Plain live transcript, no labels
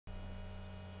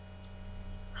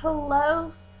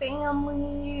Hello,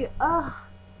 family.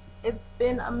 It's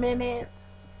been a minute.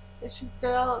 It's your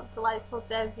girl, Delightful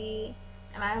Desi,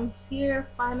 and I'm here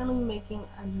finally making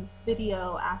a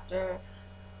video after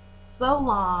so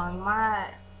long.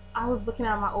 I was looking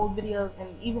at my old videos,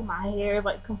 and even my hair is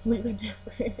like completely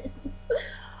different.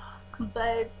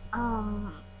 but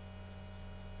I'm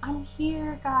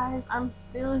here, guys. I'm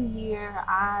still here.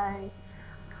 I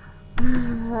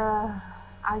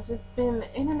just been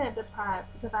internet deprived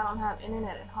because I don't have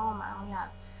internet at home. I only have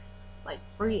like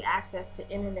free access to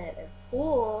internet at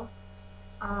school.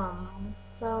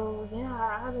 So yeah,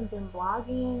 I haven't been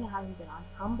blogging. I haven't been on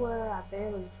Tumblr. I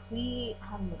barely tweet. I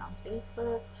haven't been on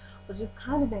Facebook, which has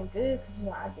kind of been good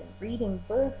because I've been reading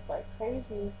books like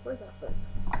crazy. Where's that book?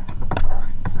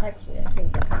 Actually, I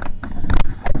think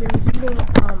I've been reading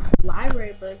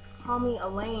library books. Call me a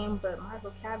lame, but my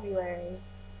vocabulary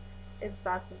is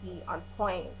about to be on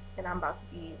point, and I'm about to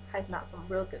be typing out some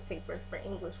real good papers for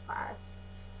English class.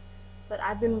 But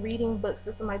I've been reading books.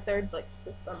 This is my third book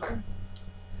this summer.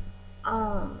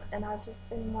 And I've just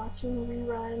been watching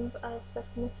reruns of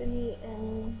Sex and the City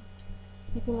and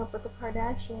Keeping Up with the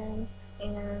Kardashians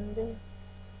and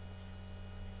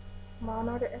Law and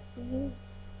Order SVU.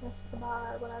 That's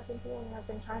about what I've been doing. I've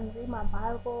been trying to read my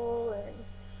Bible, and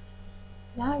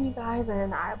yeah, you guys,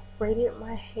 and I braided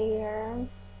my hair.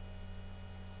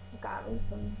 Got me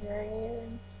some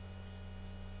dreads.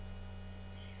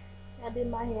 I did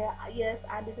my hair. Yes,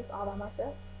 I did this all by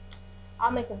myself.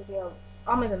 I'll make a video.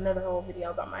 I'll make another whole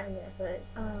video about my hair. But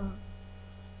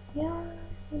yeah,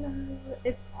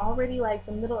 it's already like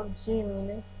the middle of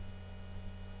June,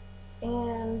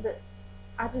 and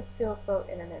I just feel so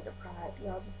internet deprived.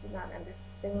 Y'all just do not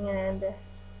understand.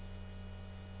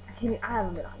 I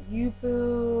haven't been on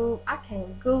YouTube. I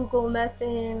can't Google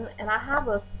nothing, and I have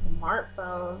a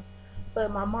smartphone, but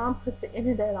my mom took the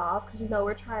internet off because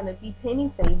we're trying to be penny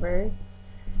savers.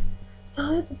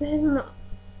 So it's been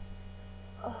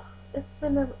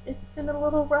a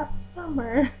little rough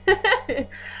summer,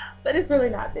 but it's really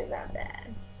not been that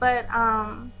bad. But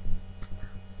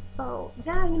so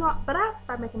yeah, but I have to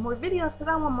start making more videos because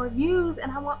I want more views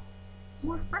and I want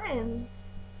more friends.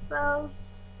 So.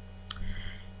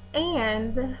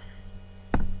 And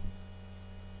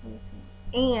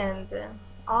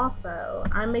also,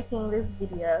 I'm making this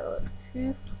video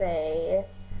to say,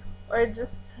 or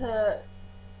just to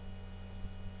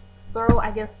throw,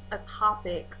 I guess, a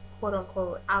topic, quote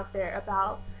unquote, out there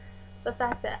about the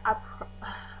fact that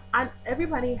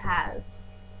everybody has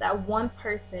that one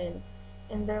person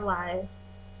in their life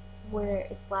where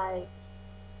it's like,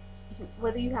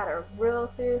 whether you had a real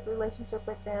serious relationship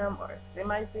with them or a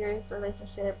semi-serious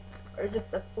relationship or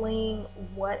just a fling,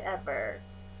 whatever,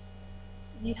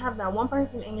 you have that one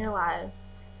person in your life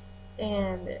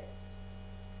and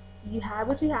you had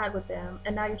what you had with them,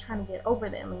 and now you're trying to get over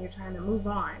them and you're trying to move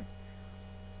on.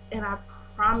 And I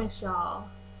promise y'all,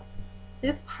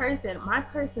 this person, my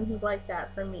person who's like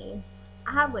that for me,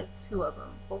 I have like two of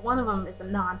them, but one of them is a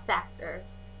non-factor.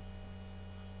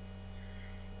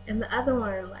 And the other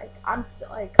one, I'm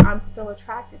still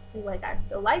attracted to, I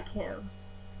still like him.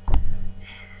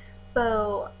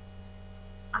 So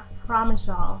I promise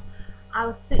y'all, I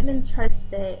was sitting in church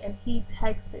today and he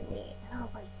texted me and I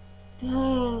was like,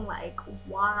 dang,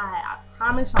 why? I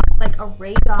promise y'all, it's like a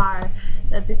radar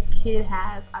that this kid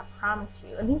has. I promise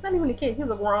you. And he's not even a kid, he's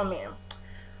a grown man.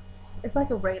 It's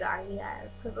like a radar he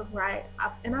has, because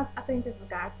I think this is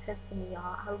God testing me,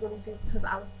 y'all. I really do, because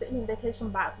I was sitting in Vacation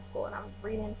Bible School and I was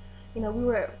reading, we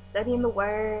were studying the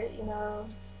Word,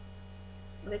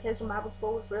 Vacation Bible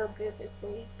School was real good this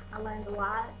week. I learned a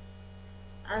lot.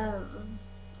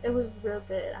 It was real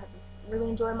good. I just really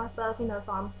enjoyed myself,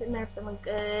 so I'm sitting there feeling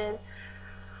good,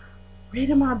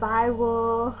 reading my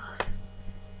Bible,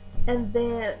 and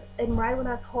right when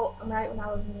I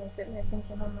was sitting there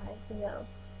thinking, I'm like,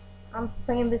 I'm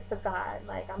saying this to God,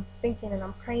 I'm thinking and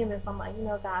I'm praying this. I'm like,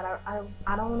 God,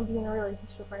 I don't want to be in a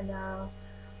relationship right now.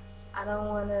 I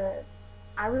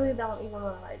really don't even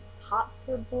want to talk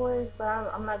to boys, but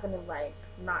I'm not gonna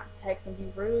not text and be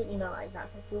rude, not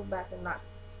text people back and not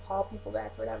call people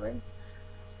back, whatever.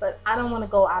 But I don't want to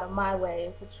go out of my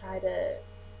way to try to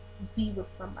be with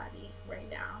somebody right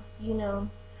now,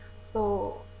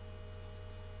 So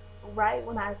right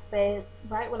when I said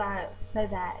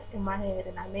that in my head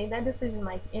and I made that decision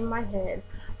in my head,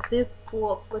 this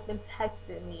fool flipping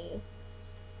texted me.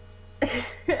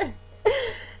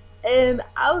 And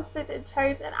I was sitting in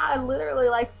church and I literally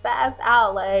spazzed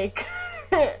out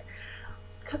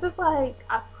cause it's I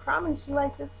promise you,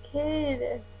 this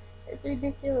kid, it's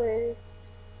ridiculous.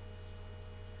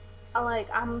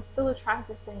 I'm still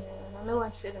attracted to him. I know I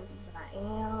shouldn't be, but I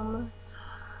am.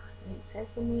 And he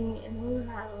texted me, and we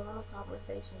had a lot of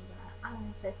conversations. I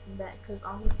didn't text him back because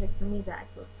all he texted me back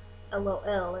was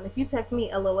LOL. And if you text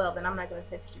me LOL, then I'm not gonna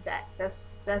text you back.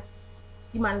 That's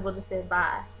you might as well just say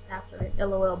bye after it.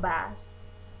 LOL, bye.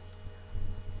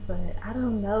 But I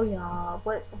don't know, y'all.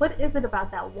 What is it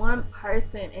about that one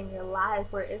person in your life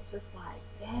where it's just like,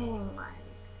 dang, like,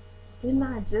 didn't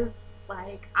I just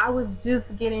like I was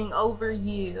just getting over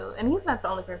you? And he's not the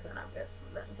only person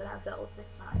that I've dealt with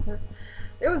this time, because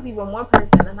there was even one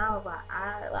person, and I was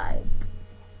like,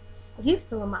 he's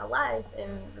still in my life,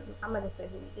 and I'm not gonna say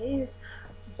who he is,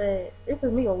 but it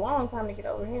took me a long time to get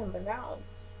over him. But now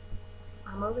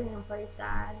I'm over him, praise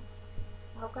God.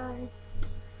 Okay.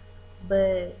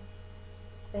 But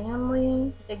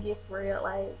family, it gets real.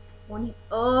 Like when he,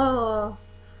 I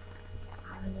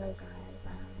don't know, guys. I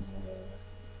don't know.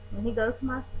 When he goes to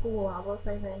my school, I will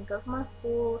say that he goes to my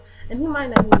school, and he might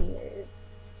know who he is,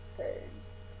 because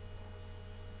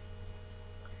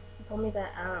he told me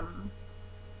that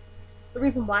the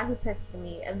reason why he texted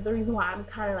me, and the reason why I'm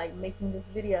kind of like making this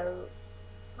video,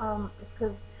 is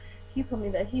because he told me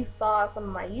that he saw some of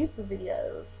my YouTube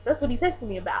videos. That's what he texted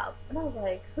me about. And I was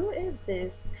like, who is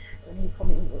this? And he told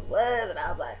me who it was, and I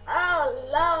was like,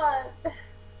 oh Lord.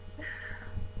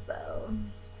 So,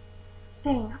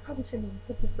 dang, I probably shouldn't even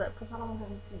put this up because I don't want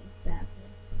him to see these dancing.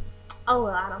 Oh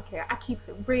well, I don't care. I keeps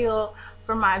it real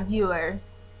for my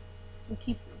viewers. We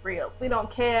keeps it real. We don't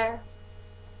care.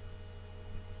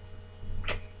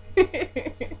 Yeah,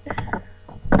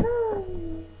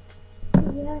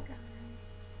 guys.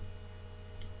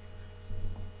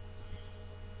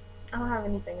 I don't have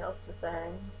anything else to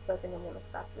say, so I think I'm gonna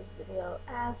stop this video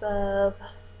as of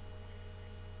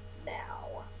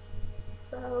now.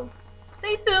 So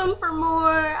stay tuned for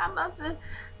more. I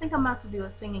think I'm about to do a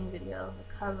singing video,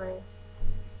 a cover.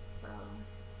 So,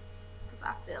 because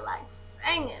I feel like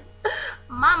singing.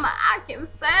 Mama, I can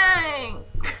sing.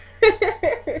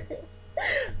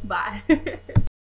 Bye.